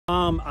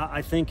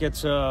I think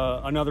it's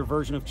another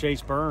version of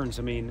Chase Burns.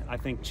 I mean, I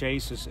think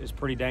Chase is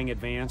pretty dang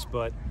advanced,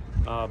 but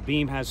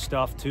Beam has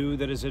stuff too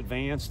that is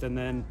advanced. And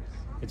then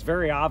it's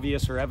very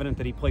obvious or evident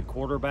that he played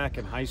quarterback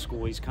in high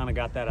school. He's kind of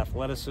got that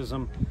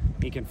athleticism.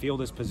 He can field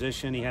his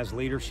position. He has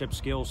leadership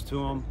skills to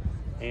him.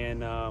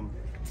 And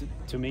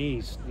to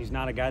me, he's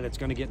not a guy that's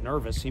going to get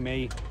nervous. He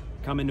may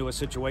come into a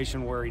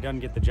situation where he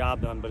doesn't get the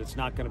job done, but it's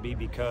not going to be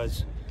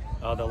because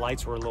the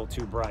lights were a little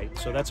too bright.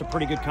 So that's a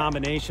pretty good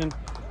combination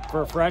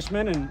for a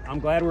freshman, and I'm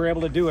glad we were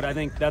able to do it. I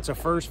think that's a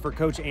first for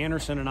Coach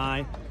Anderson and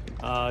I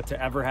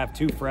to ever have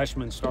two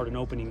freshmen start an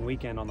opening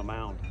weekend on the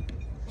mound.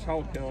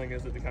 How appealing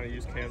is it to kind of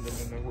use Camden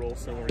in a role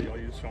similar to y'all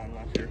used Sean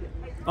last year?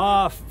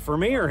 For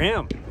me or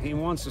him? He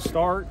wants to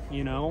start,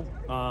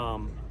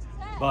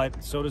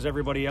 but so does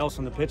everybody else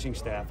on the pitching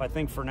staff. I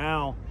think for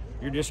now,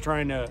 you're just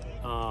trying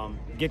to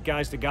get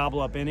guys to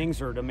gobble up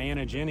innings or to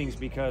manage innings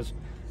because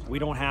we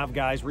don't have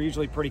guys. We're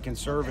usually pretty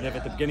conservative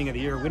at the beginning of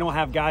the year. We don't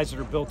have guys that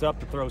are built up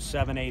to throw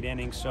 7-8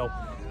 innings. So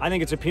I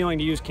think it's appealing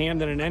to use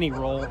Camden in any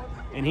role,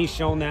 and he's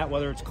shown that,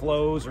 whether it's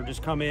close or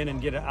just come in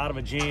and get out of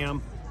a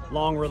jam,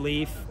 long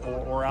relief,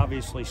 or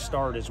obviously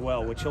start as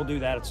well, which he'll do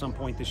that at some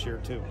point this year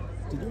too.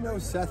 Did you know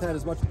Seth had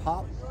as much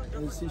pop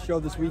as he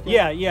showed this weekend?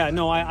 Yeah,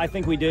 no, I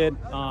think we did.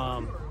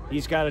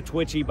 He's got a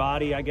twitchy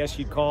body, I guess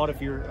you'd call it if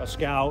you're a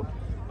scout.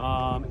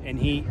 And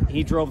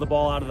he drove the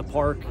ball out of the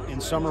park in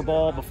summer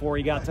ball before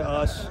he got to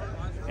us,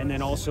 and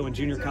then also in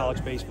junior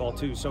college baseball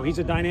too. So he's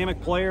a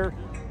dynamic player.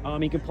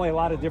 He can play a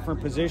lot of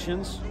different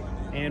positions,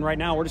 and right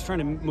now we're just trying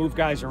to move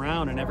guys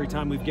around, and every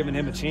time we've given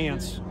him a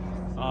chance,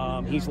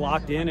 he's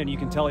locked in, and you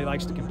can tell he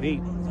likes to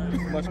compete. As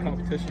much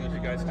competition as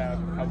you guys have,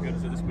 how good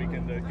is it this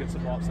weekend to get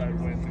some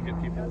lopsided wins and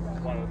get people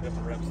a lot of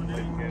different reps in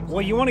late games?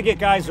 Well, you want to get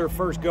guys their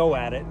first go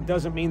at it. It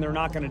doesn't mean they're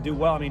not going to do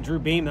well. I mean, Drew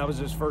Beam, that was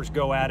his first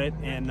go at it,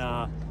 and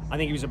I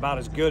think he was about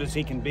as good as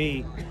he can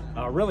be,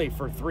 really,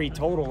 for 3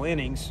 total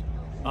innings.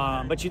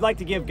 But you'd like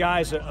to give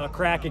guys a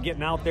crack at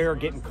getting out there,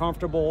 getting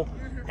comfortable,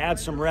 add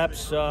some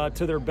reps to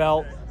their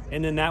belt,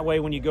 and then that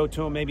way when you go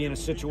to them maybe in a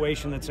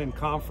situation that's in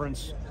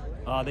conference,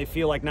 they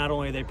feel like not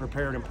only are they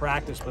prepared in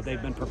practice, but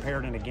they've been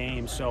prepared in a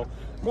game. So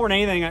more than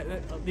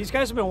anything, these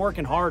guys have been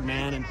working hard,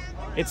 man, and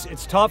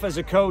it's tough as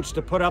a coach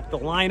to put up the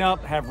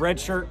lineup, have red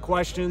shirt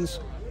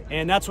questions,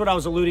 and that's what I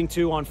was alluding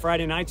to on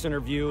Friday night's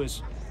interview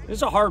is this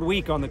is a hard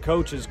week on the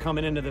coaches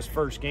coming into this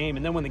first game.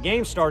 And then when the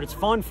game starts, it's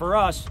fun for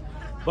us,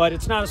 but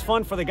it's not as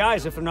fun for the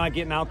guys if they're not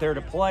getting out there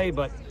to play.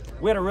 But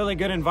we had a really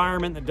good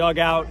environment in the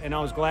dugout, and I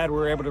was glad we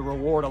were able to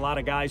reward a lot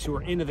of guys who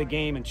were into the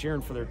game and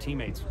cheering for their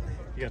teammates.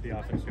 You got the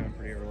offense going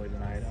pretty early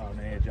tonight.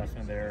 Any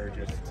adjustment there,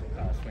 or just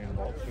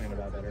swinging the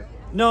bat better?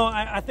 No,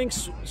 I think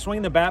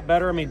swinging the bat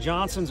better. I mean,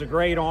 Johnson's a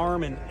great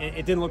arm, and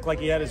it didn't look like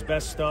he had his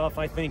best stuff.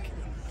 I think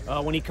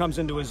when he comes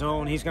into his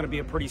own, he's going to be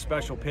a pretty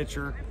special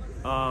pitcher.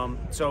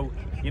 So,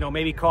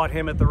 maybe caught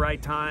him at the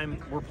right time.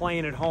 We're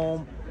playing at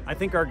home. I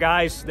think our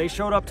guys, they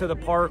showed up to the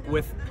park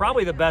with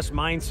probably the best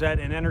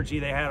mindset and energy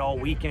they had all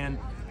weekend,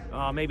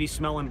 maybe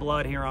smelling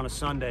blood here on a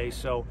Sunday.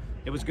 So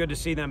it was good to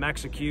see them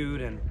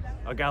execute and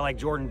a guy like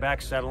Jordan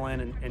Beck settle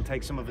in and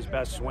take some of his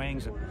best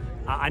swings. And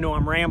I know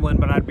I'm rambling,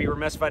 but I'd be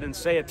remiss if I didn't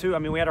say it too. I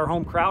mean, we had our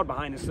home crowd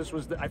behind us. This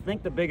was, I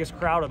think, the biggest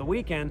crowd of the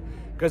weekend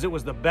because it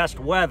was the best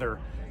weather.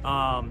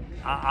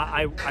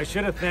 I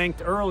should have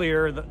thanked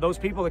earlier those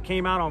people that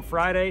came out on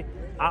Friday.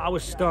 I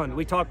was stunned.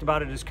 We talked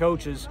about it as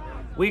coaches.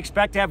 We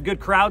expect to have good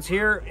crowds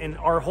here in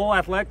our whole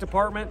athletic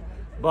department,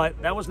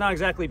 but that was not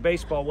exactly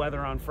baseball weather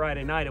on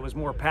Friday night. It was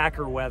more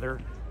Packer weather,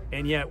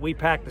 and yet we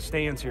packed the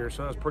stands here,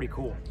 so that was pretty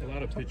cool. A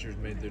lot of pitchers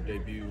made their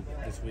debut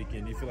this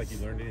weekend. Do you feel like you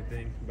learned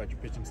anything about your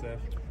pitching staff?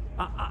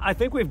 I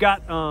think we've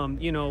got,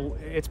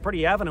 it's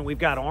pretty evident we've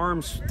got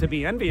arms to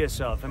be envious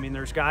of. I mean,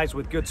 there's guys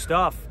with good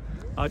stuff.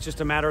 It's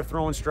just a matter of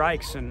throwing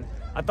strikes. And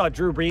I thought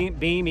Drew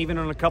Beam, even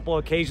on a couple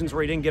of occasions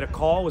where he didn't get a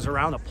call, was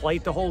around the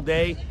plate the whole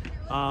day.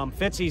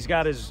 Fitzy's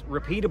got as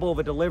repeatable of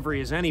a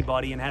delivery as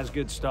anybody and has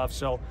good stuff.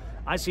 So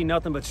I see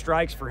nothing but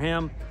strikes for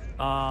him.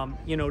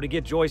 To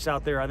get Joyce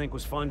out there I think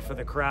was fun for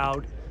the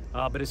crowd.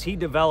 But as he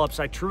develops,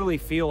 I truly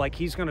feel like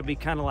he's going to be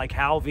kind of like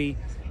Halvey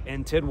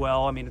and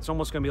Tidwell. I mean, it's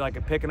almost going to be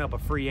like picking up a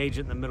free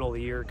agent in the middle of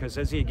the year because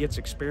as he gets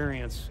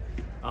experience,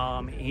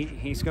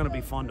 he's going to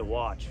be fun to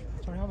watch.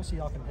 Tony, obviously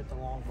y'all can hit the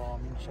long ball.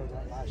 I mean, you showed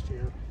that last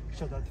year. You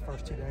showed that the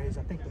first 2 days.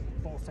 I think the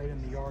ball stayed in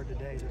the yard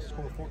today. To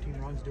score 14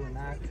 runs doing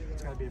that,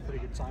 it's got to be a pretty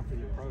good sign for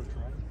the approach,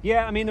 right?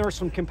 Yeah, I mean, there were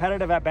some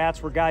competitive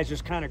at-bats where guys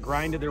just kind of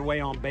grinded their way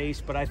on base,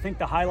 but I think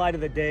the highlight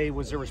of the day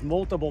was there was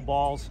multiple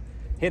balls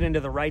hit into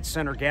the right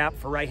center gap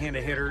for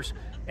right-handed hitters,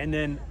 and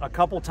then a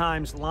couple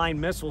times line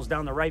missiles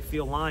down the right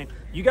field line.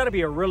 You got to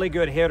be a really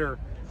good hitter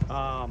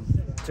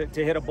to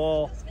hit a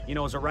ball,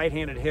 as a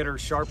right-handed hitter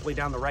sharply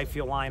down the right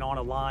field line on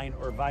a line,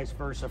 or vice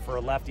versa for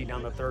a lefty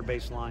down the third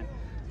base line.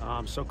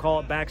 So call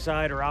it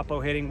backside or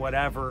oppo hitting,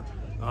 whatever.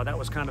 That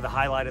was kind of the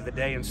highlight of the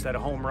day instead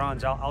of home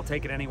runs. I'll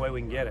take it any way we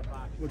can get it.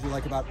 What do you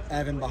like about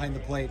Evan behind the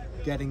plate,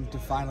 getting to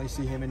finally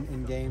see him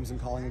in games and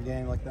calling a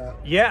game like that?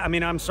 Yeah, I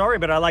mean, I'm sorry,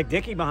 but I like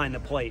Dickey behind the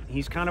plate.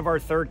 He's kind of our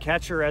third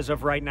catcher as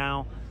of right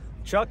now.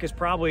 Chuck is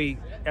probably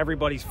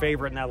everybody's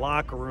favorite in that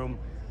locker room.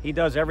 He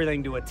does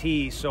everything to a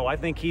T, so I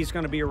think he's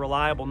going to be a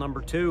reliable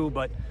number 2.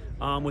 But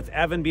with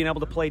Evan being able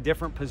to play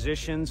different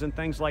positions and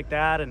things like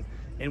that, and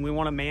we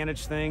want to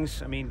manage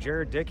things, I mean,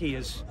 Jared Dickey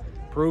is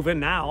proven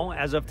now,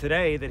 as of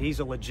today, that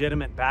he's a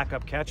legitimate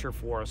backup catcher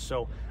for us.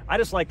 So I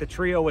just like the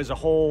trio as a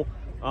whole.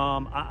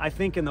 I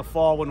think in the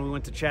fall when we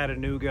went to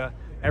Chattanooga,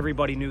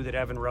 everybody knew that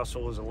Evan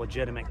Russell was a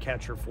legitimate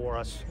catcher for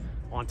us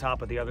on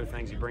top of the other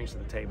things he brings to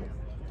the table.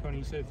 Tony,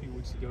 you said a few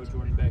weeks ago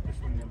Jordan Beck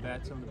swinging the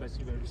bat, some of the best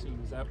you've ever seen.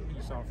 Is that what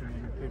you saw from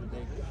him here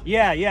today?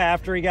 Yeah.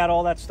 After he got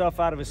all that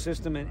stuff out of his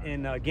system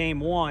in game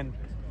 1,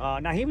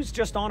 now he was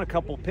just on a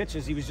couple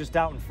pitches. He was just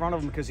out in front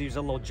of him because he was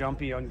a little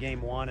jumpy on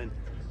game 1, and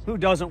who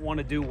doesn't want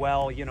to do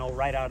well,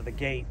 right out of the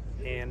gate?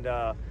 And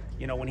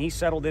when he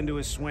settled into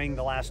his swing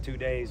the last 2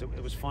 days,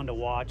 it was fun to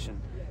watch.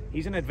 And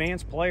he's an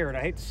advanced player, and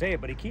I hate to say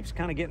it, but he keeps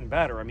kind of getting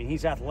better. I mean,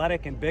 he's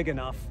athletic and big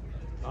enough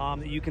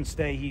that you can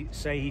say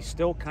he's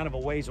still kind of a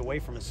ways away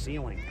from his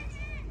ceiling.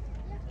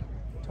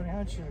 Tony,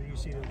 how do you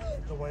see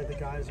the way the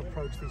guys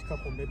approach these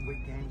couple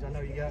midweek games? I know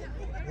you got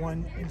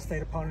one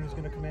in-state opponent who's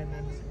going to come in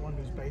and one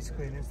who's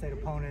basically an in-state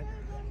opponent.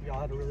 Y'all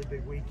had a really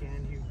big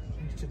weekend. You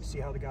should see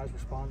how the guys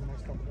respond the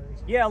next couple of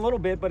days. Yeah, a little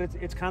bit, but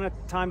it's kind of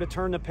time to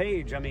turn the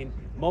page. I mean,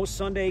 most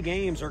Sunday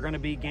games are going to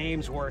be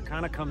games where it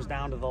kind of comes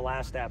down to the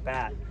last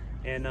at-bat.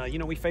 And,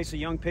 we face a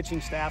young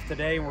pitching staff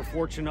today, and we're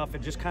fortunate enough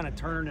it just kind of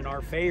turned in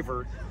our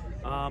favor.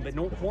 But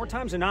more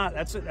times than not,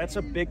 that's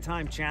a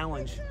big-time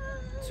challenge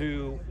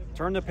to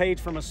turn the page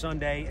from a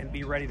Sunday and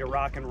be ready to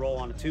rock and roll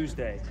on a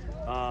Tuesday.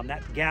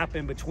 That gap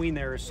in between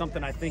there is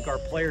something I think our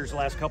players the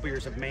last couple of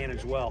years have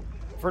managed well.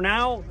 For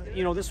now,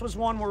 this was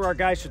one where our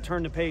guys should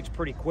turn the page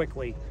pretty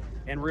quickly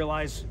and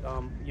realize,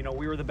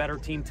 we were the better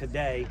team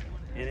today,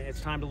 and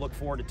it's time to look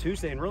forward to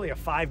Tuesday and really a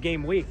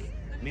 5-game week.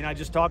 I mean, I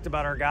just talked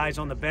about our guys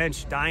on the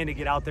bench dying to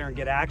get out there and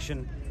get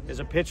action as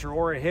a pitcher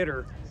or a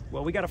hitter.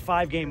 Well, we got a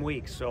 5-game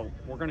week, so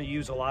we're going to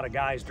use a lot of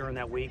guys during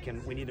that week,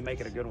 and we need to make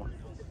it a good one.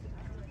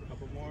 A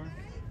couple more.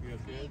 You guys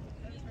good?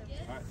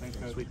 All right, thanks,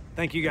 Coach.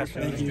 Thank you, guys.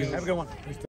 Thank you. Have a good one.